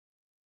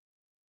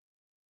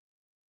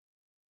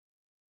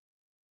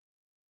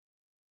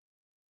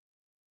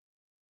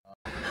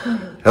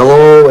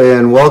Hello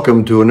and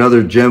welcome to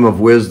another gem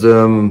of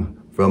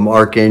wisdom from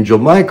Archangel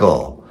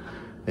Michael.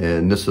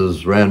 And this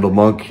is Randall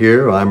Monk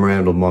here. I'm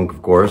Randall Monk,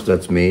 of course,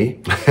 that's me.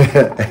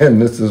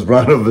 And this is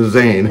Ronna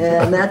Vezane.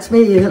 And that's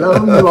me. Hello,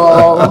 you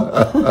all.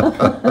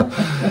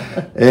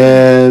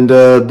 And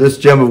this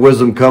gem of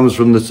wisdom comes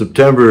from the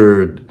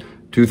September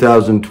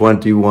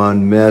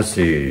 2021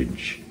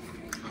 message.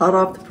 Hot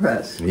off the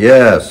press.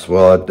 Yes,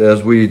 well,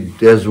 as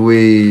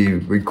we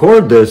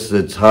record this,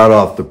 it's hot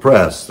off the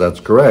press. That's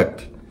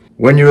correct.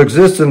 When you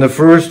exist in the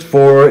first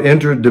four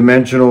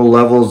interdimensional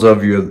levels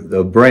of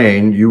your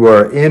brain, you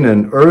are in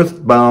an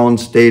earthbound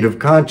state of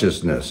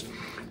consciousness.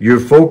 Your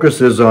focus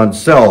is on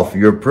self,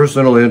 your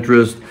personal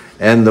interest,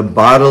 and the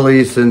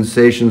bodily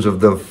sensations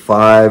of the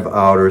five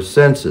outer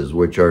senses,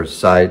 which are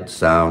sight,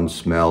 sound,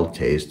 smell,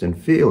 taste, and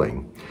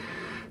feeling.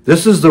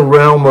 This is the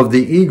realm of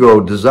the ego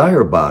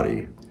desire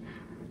body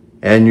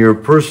and your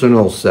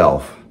personal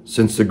self,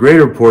 since the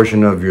greater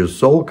portion of your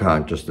soul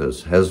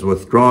consciousness has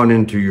withdrawn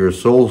into your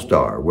soul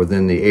star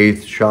within the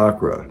 8th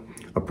chakra,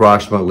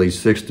 approximately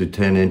 6 to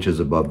 10 inches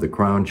above the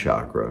crown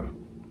chakra.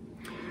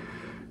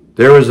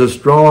 There is a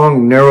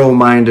strong,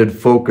 narrow-minded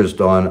focus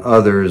on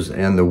others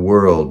and the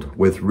world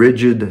with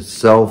rigid,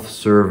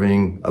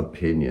 self-serving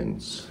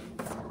opinions.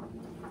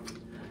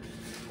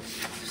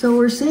 So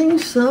we're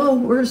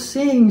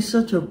seeing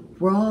such a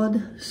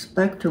broad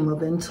spectrum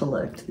of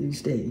intellect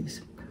these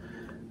days.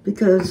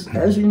 Because,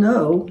 as you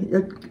know,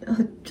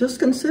 just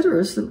consider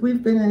us that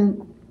we've been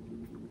in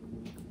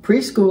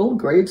preschool,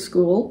 grade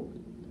school,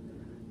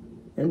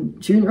 and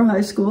junior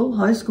high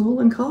school,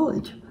 and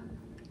college.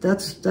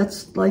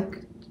 That's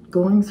like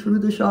going through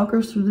the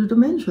chakras, through the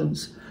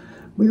dimensions.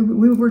 We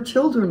were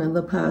children in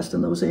the past,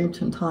 in those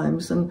ancient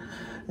times. And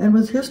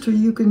with history,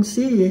 you can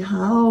see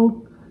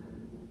how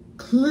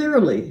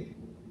clearly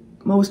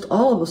most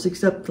all of us,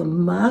 except the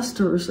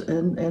masters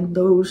and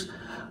those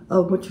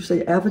what you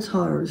say,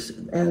 avatars,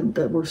 and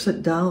that were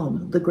sent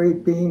down, the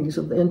great beings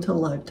of the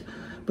intellect.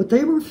 But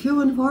they were few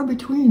and far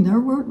between.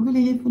 There weren't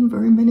really even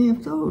very many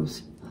of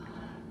those.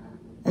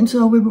 And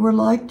so we were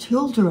like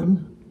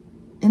children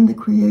in the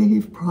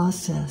creative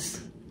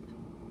process.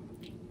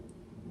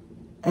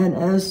 And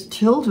as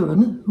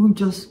children who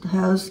just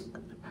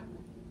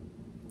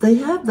they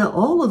have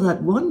all of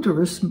that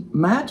wondrous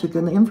magic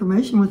and the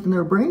information within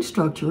their brain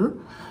structure,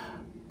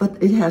 but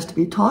it has to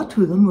be taught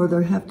to them, or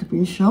they have to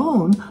be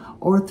shown,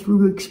 or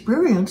through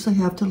experience, they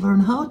have to learn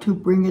how to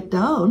bring it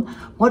down,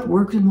 what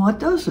works and what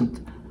doesn't.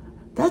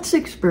 That's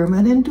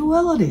experiment in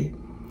duality.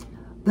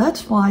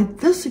 That's why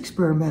this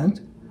experiment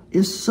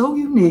is so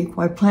unique,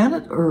 why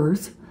planet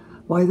Earth,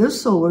 why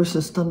this solar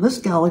system, this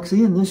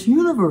galaxy, and this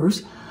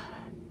universe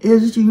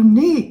is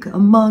unique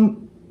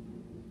among,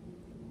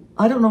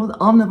 I don't know the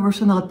omniverse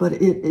or not, but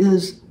it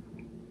is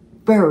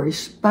very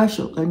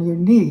special and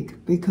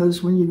unique,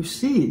 because when you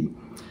see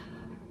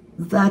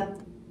that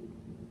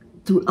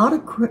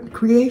throughout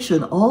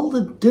creation, all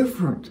the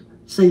different,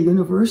 say,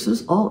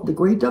 universes, all the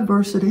great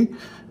diversity,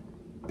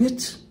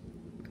 bits,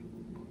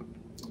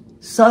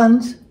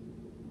 suns,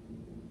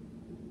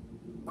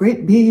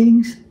 great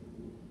beings,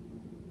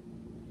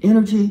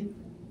 energy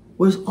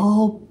was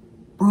all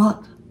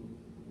brought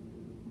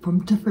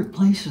from different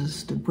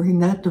places to bring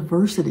that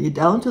diversity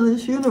down to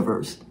this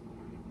universe.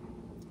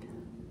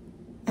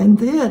 And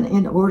then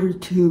in order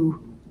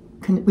to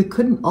we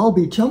couldn't all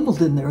be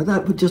jumbled in there.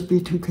 That would just be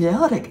too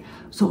chaotic.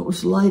 So it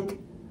was like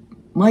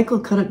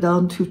Michael cut it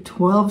down to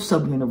 12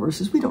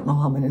 sub-universes. We don't know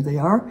how many they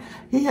are.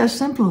 He has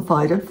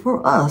simplified it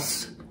for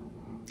us.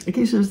 Like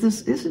he says,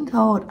 this isn't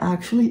how it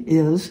actually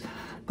is,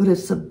 but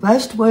it's the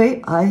best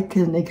way I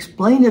can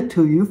explain it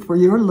to you for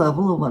your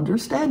level of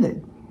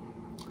understanding.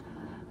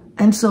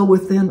 And so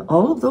within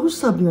all of those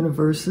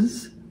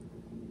sub-universes,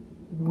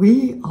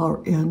 we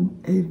are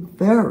in a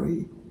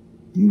very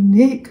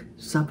unique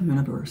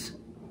sub-universe.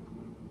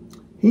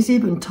 He's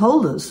even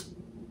told us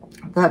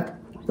that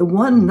the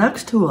one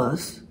next to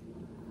us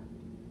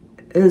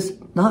is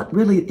not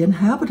really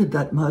inhabited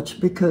that much,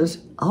 because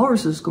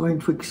ours is going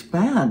to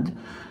expand.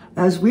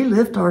 As we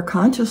lift our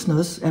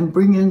consciousness and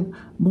bring in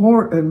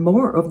more and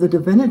more of the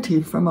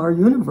divinity from our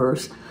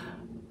universe,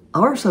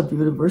 our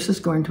sub-universe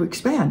is going to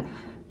expand.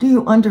 Do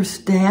you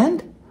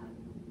understand?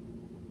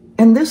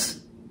 And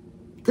this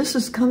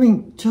is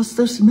coming just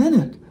this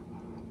minute.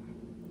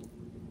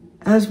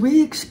 As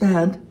we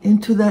expand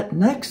into that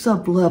next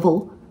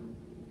sub-level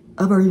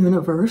of our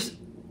universe,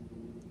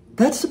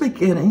 that's the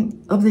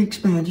beginning of the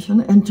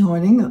expansion and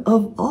joining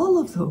of all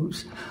of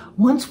those.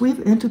 Once we've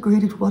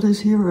integrated what is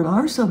here in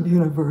our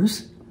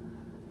sub-universe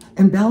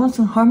and balance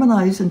and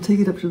harmonize and take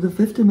it up to the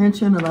 5th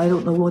dimension, and I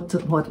don't know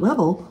what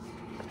level,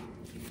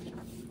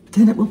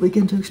 then it will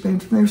begin to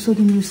expand from there. So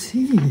do you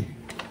see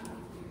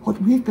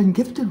what we've been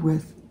gifted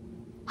with?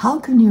 How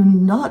can you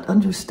not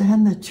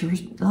understand that you're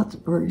not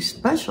very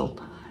special?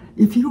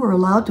 If you were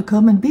allowed to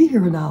come and be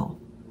here now,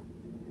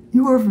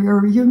 you are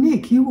very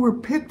unique. You were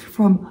picked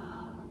from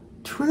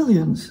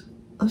trillions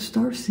of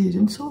starseed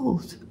and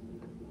souls.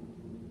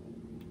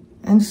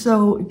 And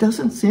so it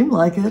doesn't seem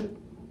like it,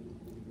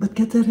 but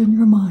get that in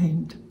your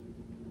mind.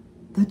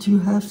 that you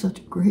have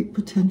such great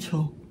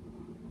potential,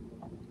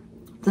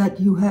 that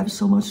you have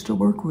so much to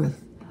work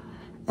with.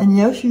 And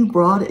yes, you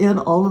brought in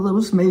all of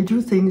those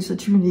major things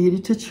that you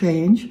needed to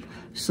change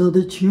so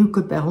that you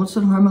could balance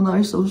and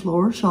harmonize those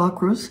lower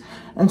chakras,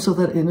 and so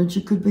that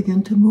energy could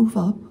begin to move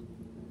up.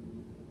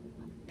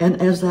 And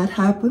as that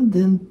happened,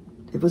 then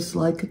it was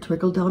like a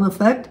trickle-down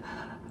effect.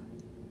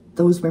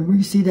 Those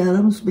memory seed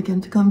atoms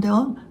begin to come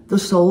down. The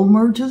soul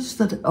merges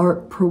that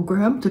are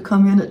programmed to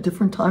come in at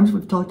different times.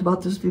 We've talked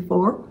about this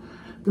before.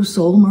 The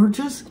soul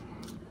merges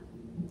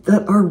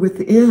that are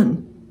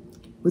within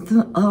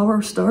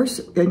our stars,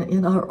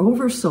 in our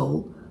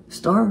oversoul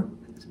star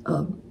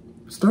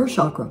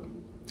chakra,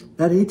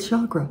 that 8th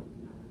chakra.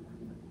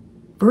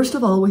 First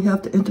of all, we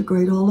have to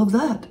integrate all of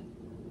that.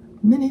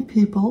 Many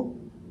people,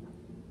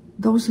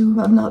 those who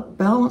have not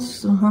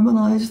balanced and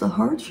harmonized the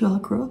heart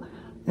chakra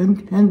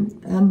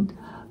and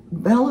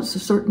balanced a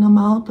certain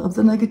amount of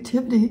the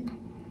negativity,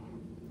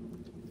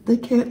 they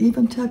can't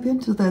even tap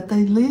into that.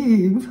 They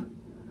leave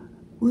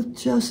with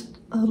just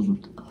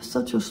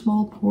such a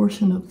small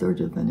portion of their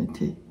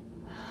divinity.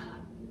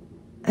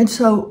 And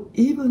so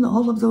even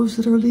all of those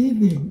that are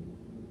leaving,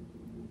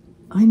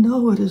 I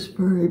know it is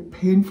very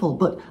painful,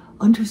 but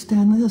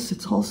understand this,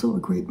 it's also a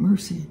great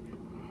mercy.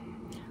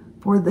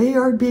 For they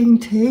are being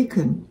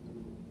taken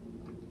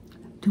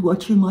to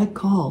what you might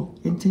call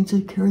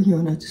intensive care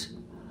units.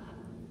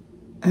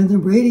 And the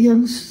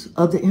radiance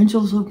of the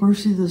angels of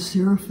mercy, the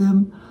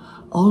seraphim,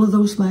 all of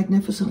those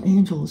magnificent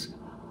angels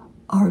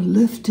are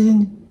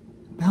lifting,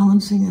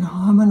 balancing, and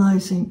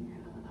harmonizing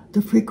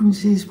the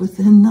frequencies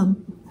within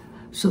them,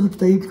 so that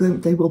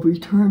they will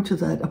return to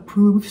that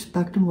approved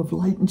spectrum of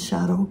light and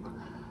shadow.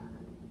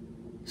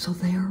 So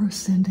they are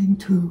ascending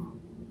too.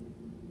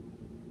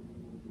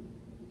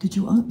 Do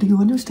you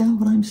understand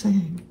what I'm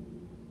saying?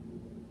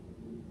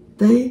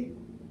 They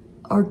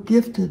are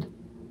gifted,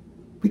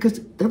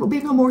 because there will be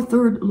no more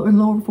third and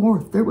lower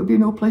fourth. There would be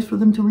no place for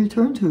them to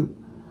return to.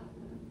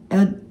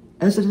 And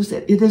as it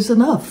is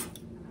enough.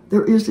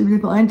 There is the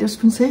divine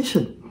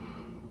dispensation.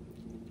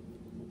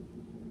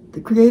 The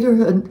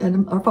Creator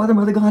and our Father,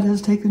 Mother God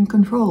has taken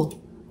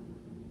control.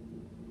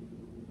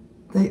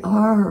 They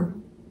are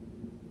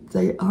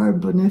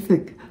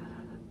benefic.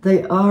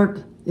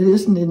 It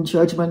isn't in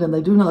judgment, and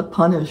they do not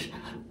punish,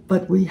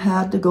 but we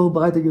had to go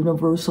by the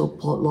universal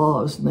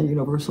laws and the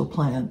universal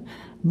plan.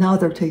 Now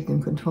they're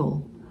taking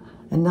control.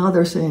 And now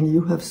they're saying,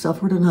 you have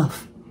suffered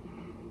enough.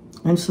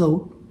 And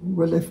so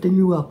we're lifting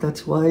you up.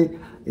 That's why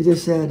it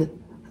is said,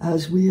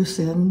 as we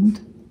ascend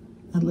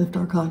and lift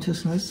our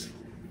consciousness,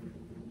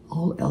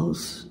 all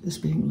else is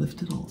being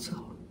lifted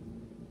also.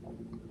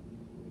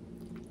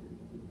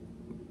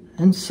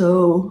 And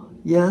so,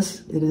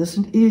 yes, it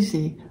isn't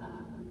easy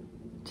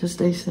to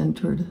stay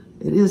centered.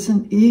 It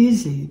isn't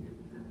easy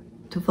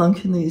to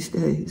function these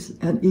days.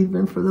 And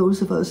even for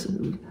those of us,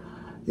 it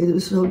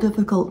is so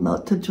difficult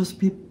not to just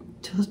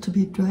to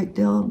be dragged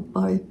down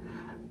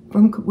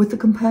with the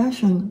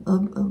compassion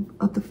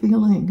of the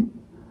feeling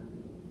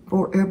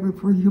for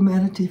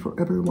humanity, for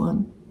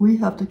everyone. We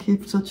have to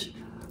keep such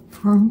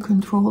firm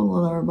control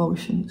on our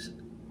emotions,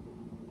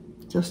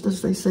 just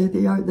as they say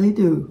they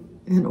do,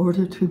 in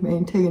order to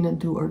maintain and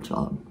do our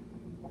job.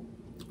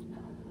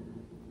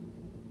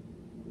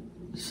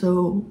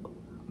 So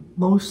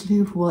mostly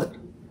of what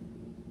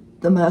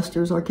the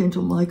masters,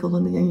 Archangel Michael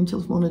and the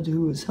angels, want to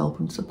do is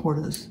help and support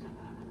us,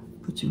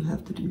 but you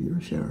have to do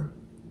your share.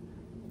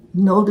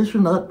 Know that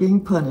you're not being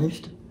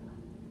punished,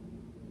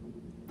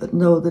 but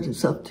know that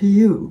it's up to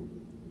you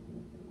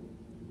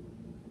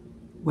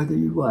whether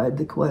you ride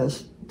the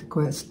quest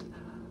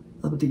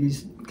of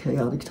these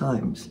chaotic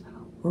times,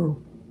 or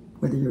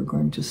whether you're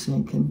going to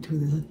sink in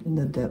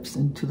the depths,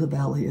 into the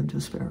valley of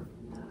despair.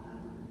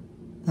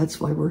 That's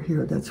why we're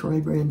here. That's why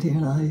Randy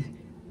and I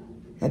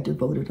had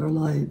devoted our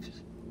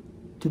lives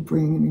to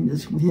bringing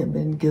this. We have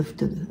been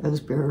gifted as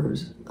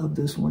bearers of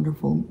this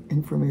wonderful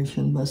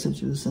information,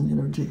 messages, and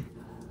energy.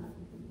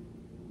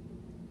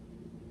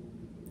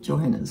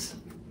 Join us.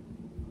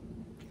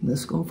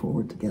 Let's go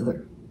forward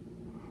together.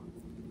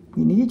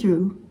 We need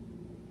you.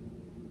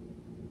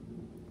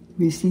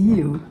 We see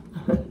you.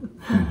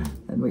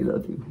 And we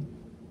love you.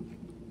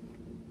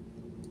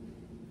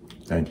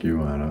 Thank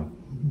you, Anna.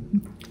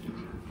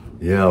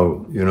 Yeah,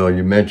 you know,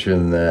 you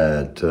mentioned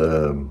that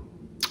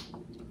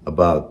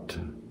about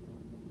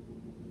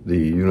the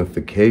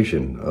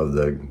unification of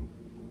the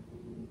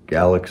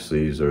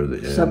galaxies or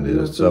the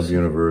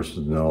sub-universes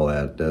and all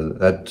that.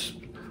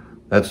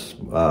 That's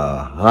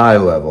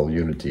high-level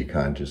unity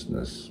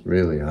consciousness,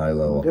 really high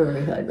level.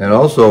 Very high level. And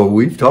also,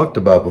 we've talked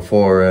about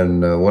before in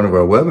one of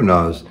our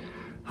webinars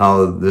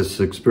how this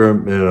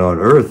experiment on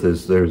Earth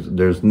is,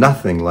 there's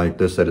nothing like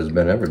this that has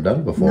been ever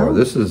done before. No,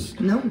 this is,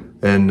 no.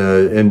 And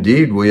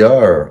indeed we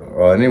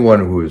are, anyone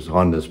who is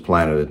on this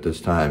planet at this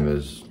time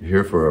is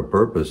here for a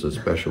purpose, a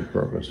special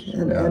purpose.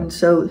 And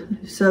so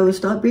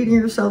stop beating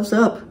yourselves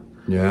up.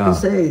 Yeah. And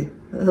say,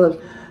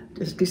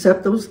 just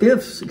accept those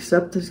gifts,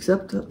 accept it.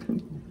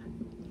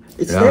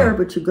 It's there,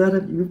 but you've got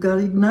to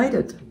ignite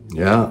it.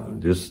 Yeah,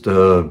 just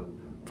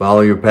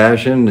follow your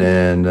passion,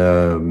 and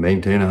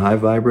maintain a high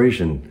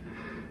vibration.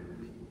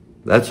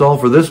 That's all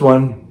for this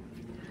one.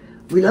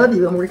 We love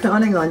you and we're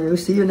counting on you.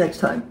 See you next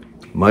time.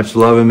 Much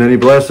love and many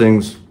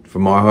blessings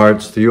from our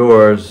hearts to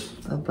yours.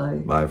 Bye-bye.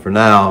 Bye for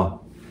now.